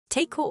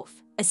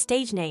Takeoff, a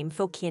stage name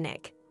for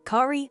Kirshnik,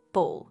 Khari,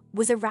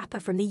 was a rapper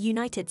from the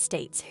United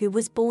States who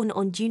was born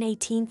on June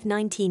 18,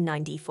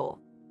 1994.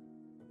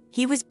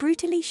 He was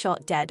brutally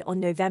shot dead on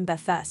November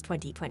 1,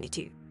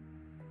 2022.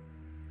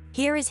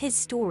 Here is his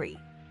story,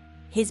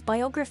 his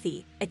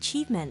biography,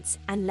 achievements,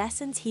 and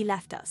lessons he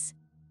left us.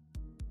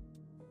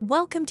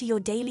 Welcome to your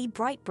daily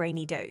bright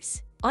brainy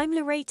dose. I'm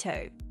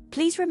Lerato.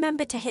 Please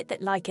remember to hit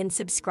that like and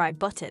subscribe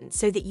button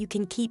so that you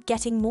can keep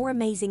getting more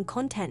amazing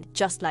content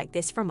just like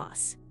this from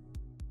us.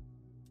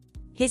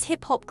 His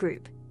hip-hop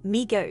group,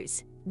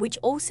 Migos, which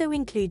also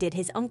included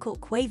his uncle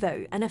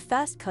Quavo and a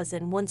first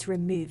cousin once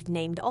removed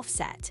named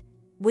Offset,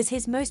 was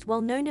his most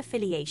well-known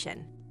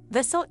affiliation.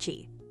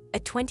 Versace, a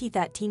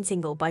 2013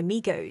 single by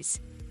Migos,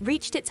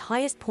 reached its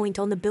highest point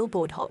on the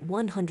Billboard Hot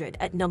 100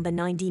 at number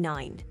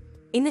 99.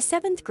 In the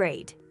 7th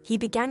grade, he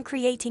began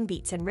creating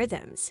beats and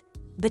rhythms,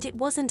 but it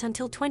wasn't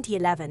until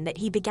 2011 that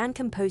he began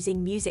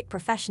composing music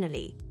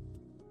professionally.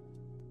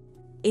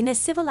 In a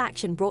civil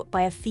action brought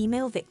by a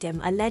female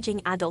victim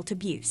alleging adult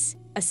abuse,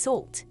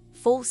 assault,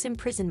 false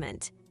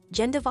imprisonment,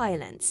 gender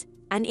violence,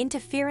 and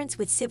interference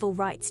with civil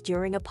rights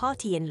during a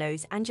party in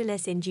Los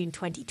Angeles in June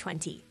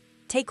 2020,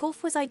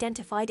 Takeoff was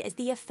identified as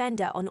the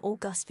offender on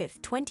August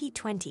 5,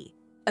 2020,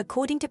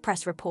 according to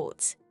press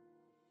reports.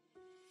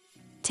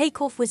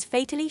 Takeoff was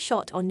fatally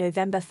shot on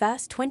November 1,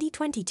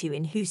 2022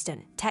 in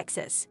Houston,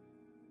 Texas.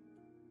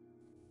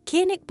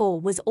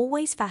 Kirshnik was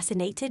always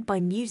fascinated by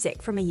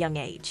music from a young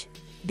age.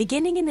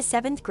 Beginning in the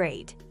 7th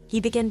grade, he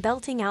began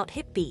belting out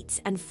hip beats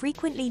and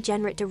frequently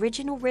generated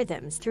original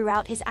rhythms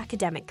throughout his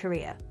academic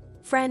career.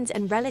 Friends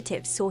and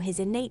relatives saw his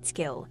innate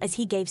skill as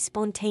he gave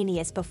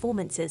spontaneous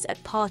performances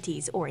at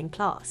parties or in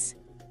class.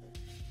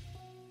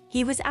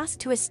 He was asked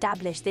to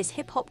establish this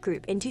hip-hop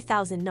group in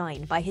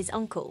 2009 by his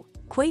uncle,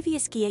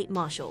 Quavo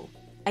Marshall,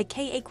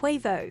 aka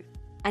Quavo,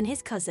 and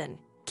his cousin,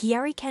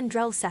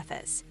 Khari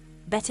Cephas,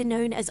 better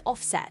known as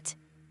Offset,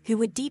 who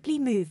were deeply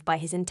moved by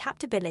his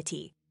untapped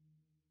ability.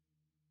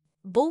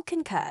 Ball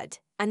concurred,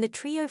 and the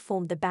trio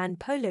formed the band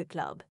Polo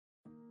Club.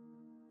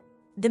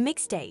 The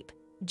mixtape,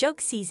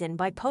 Jug Season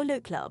by Polo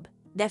Club,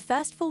 their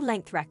first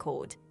full-length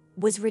record,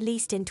 was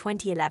released in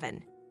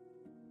 2011.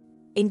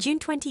 In June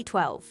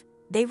 2012,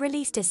 they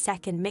released a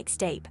second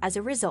mixtape as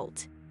a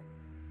result.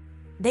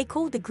 They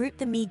called the group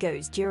the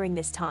Migos during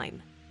this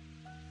time.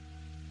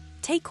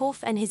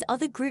 Takeoff and his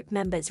other group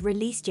members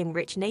released Young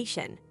Rich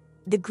Nation,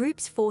 the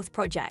group's fourth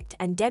project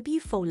and debut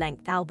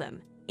full-length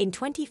album, in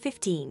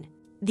 2015.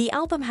 The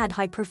album had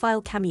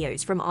high-profile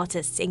cameos from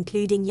artists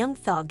including Young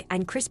Thug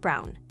and Chris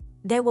Brown.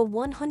 There were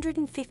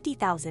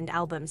 150,000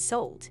 albums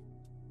sold.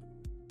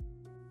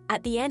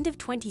 At the end of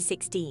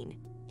 2016,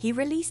 he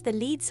released the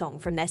lead song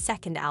from their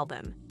second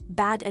album,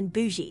 Bad and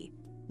Bougie,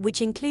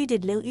 which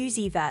included Lil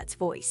Uzi Vert's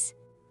voice.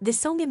 The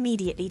song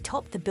immediately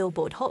topped the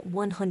Billboard Hot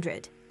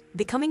 100,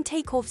 becoming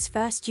Takeoff's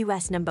first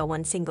US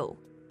 #1 single.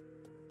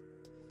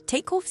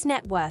 Takeoff's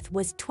net worth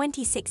was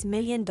 $26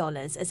 million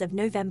as of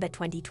November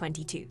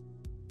 2022.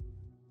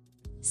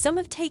 Some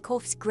of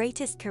Takeoff's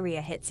greatest career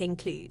hits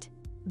include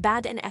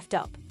Bad and Effed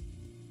Up,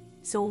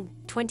 Song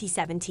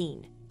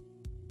 2017,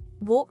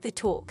 Walk the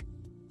Talk,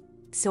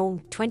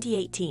 Song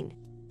 2018,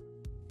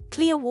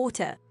 Clear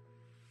Water,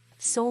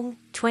 Song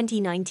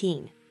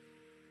 2019,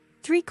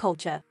 3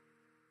 Culture,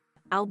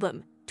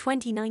 Album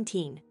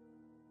 2019.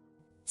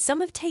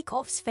 Some of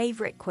Takeoff's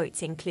favorite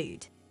quotes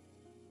include,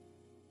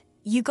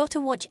 "You gotta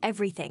watch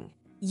everything.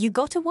 You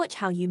gotta watch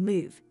how you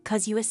move,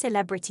 'cause you a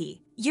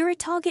celebrity. You're a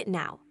target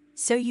now.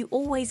 So you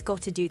always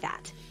got to do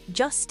that.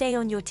 Just stay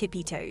on your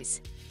tippy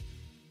toes."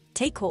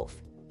 Takeoff.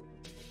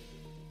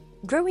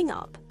 Growing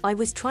up, I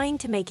was trying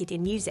to make it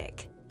in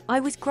music.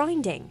 I was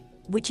grinding,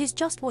 which is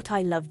just what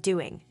I love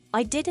doing.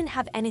 I didn't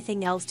have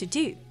anything else to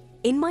do.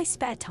 In my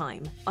spare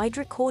time, I'd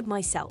record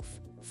myself,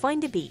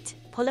 find a beat,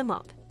 pull 'em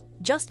up,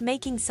 just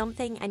making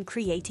something and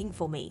creating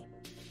for me.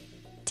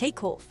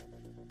 Takeoff.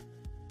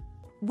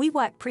 We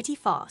work pretty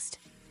fast.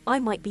 I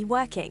might be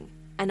working,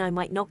 and I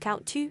might knock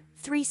out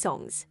 2-3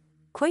 songs.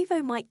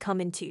 Quavo might come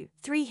in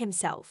 2-3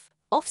 himself.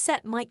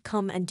 Offset might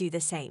come and do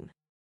the same.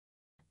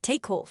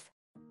 Takeoff.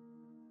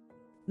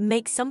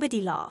 Make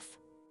somebody laugh.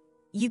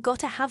 You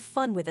gotta have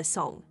fun with a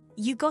song.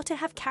 You gotta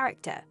have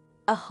character.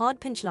 A hard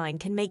punchline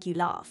can make you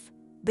laugh,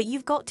 but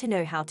you've got to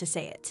know how to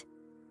say it.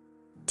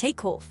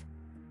 Takeoff.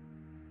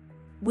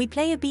 We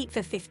play a beat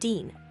for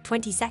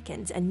 15-20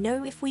 seconds and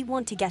know if we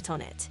want to get on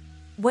it.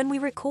 When we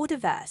record a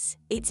verse,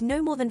 it's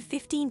no more than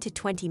 15 to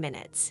 20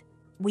 minutes.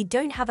 We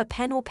don't have a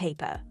pen or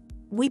paper.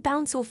 We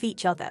bounce off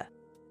each other.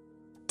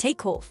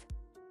 Takeoff.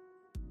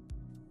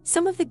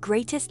 Some of the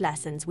greatest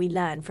lessons we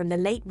learn from the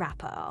late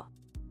rapper are: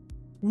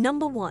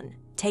 Number 1,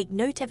 take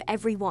note of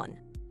everyone.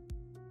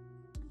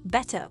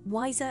 Better,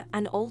 wiser,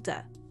 and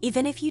older.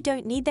 Even if you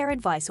don't need their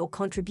advice or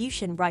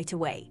contribution right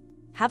away,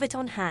 have it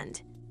on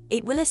hand.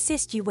 It will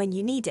assist you when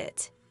you need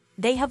it.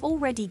 They have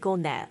already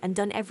gone there and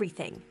done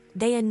everything.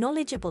 They are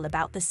knowledgeable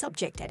about the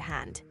subject at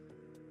hand.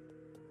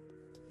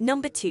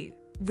 Number 2,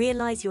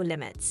 realize your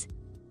limits.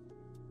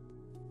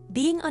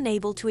 Being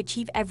unable to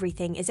achieve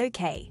everything is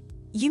okay.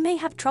 You may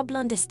have trouble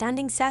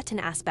understanding certain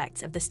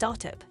aspects of the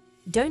startup.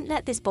 Don't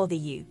let this bother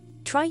you.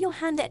 Try your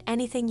hand at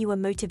anything you are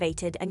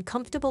motivated and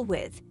comfortable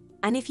with,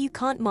 and if you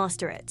can't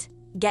master it,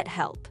 get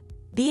help.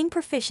 Being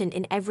proficient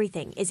in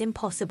everything is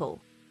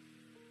impossible.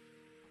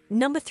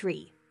 Number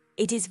 3.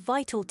 It is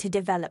vital to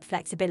develop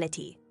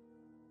flexibility.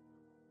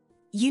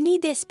 You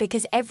need this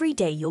because every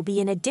day you'll be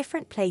in a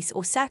different place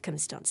or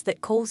circumstance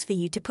that calls for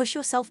you to push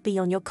yourself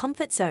beyond your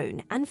comfort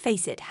zone and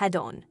face it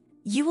head-on.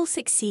 You will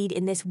succeed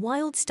in this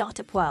wild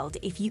startup world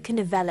if you can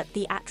develop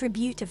the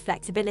attribute of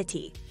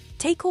flexibility.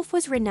 Takeoff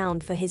was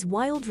renowned for his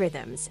wild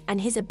rhythms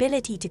and his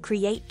ability to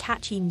create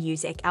catchy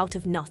music out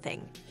of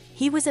nothing.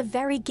 He was a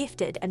very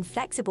gifted and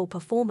flexible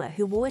performer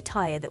who wore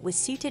attire that was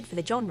suited for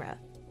the genre,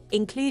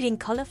 including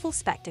colorful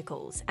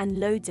spectacles and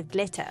loads of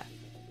glitter.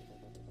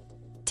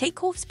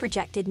 Takeoff's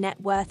projected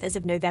net worth as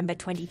of November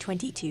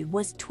 2022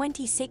 was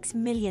 $26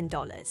 million.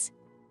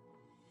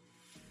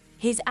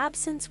 His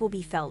absence will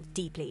be felt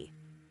deeply.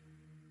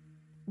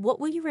 What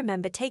will you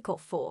remember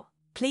Takeoff for?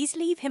 Please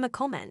leave him a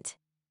comment.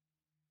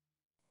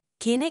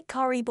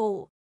 Khari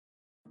Ball.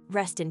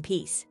 Rest in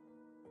peace.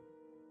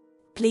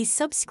 Please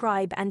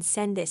subscribe and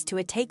send this to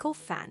a Takeoff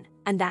fan.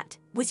 And that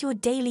was your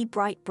daily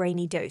bright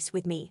brainy dose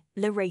with me,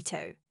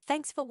 Lerato.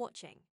 Thanks for watching.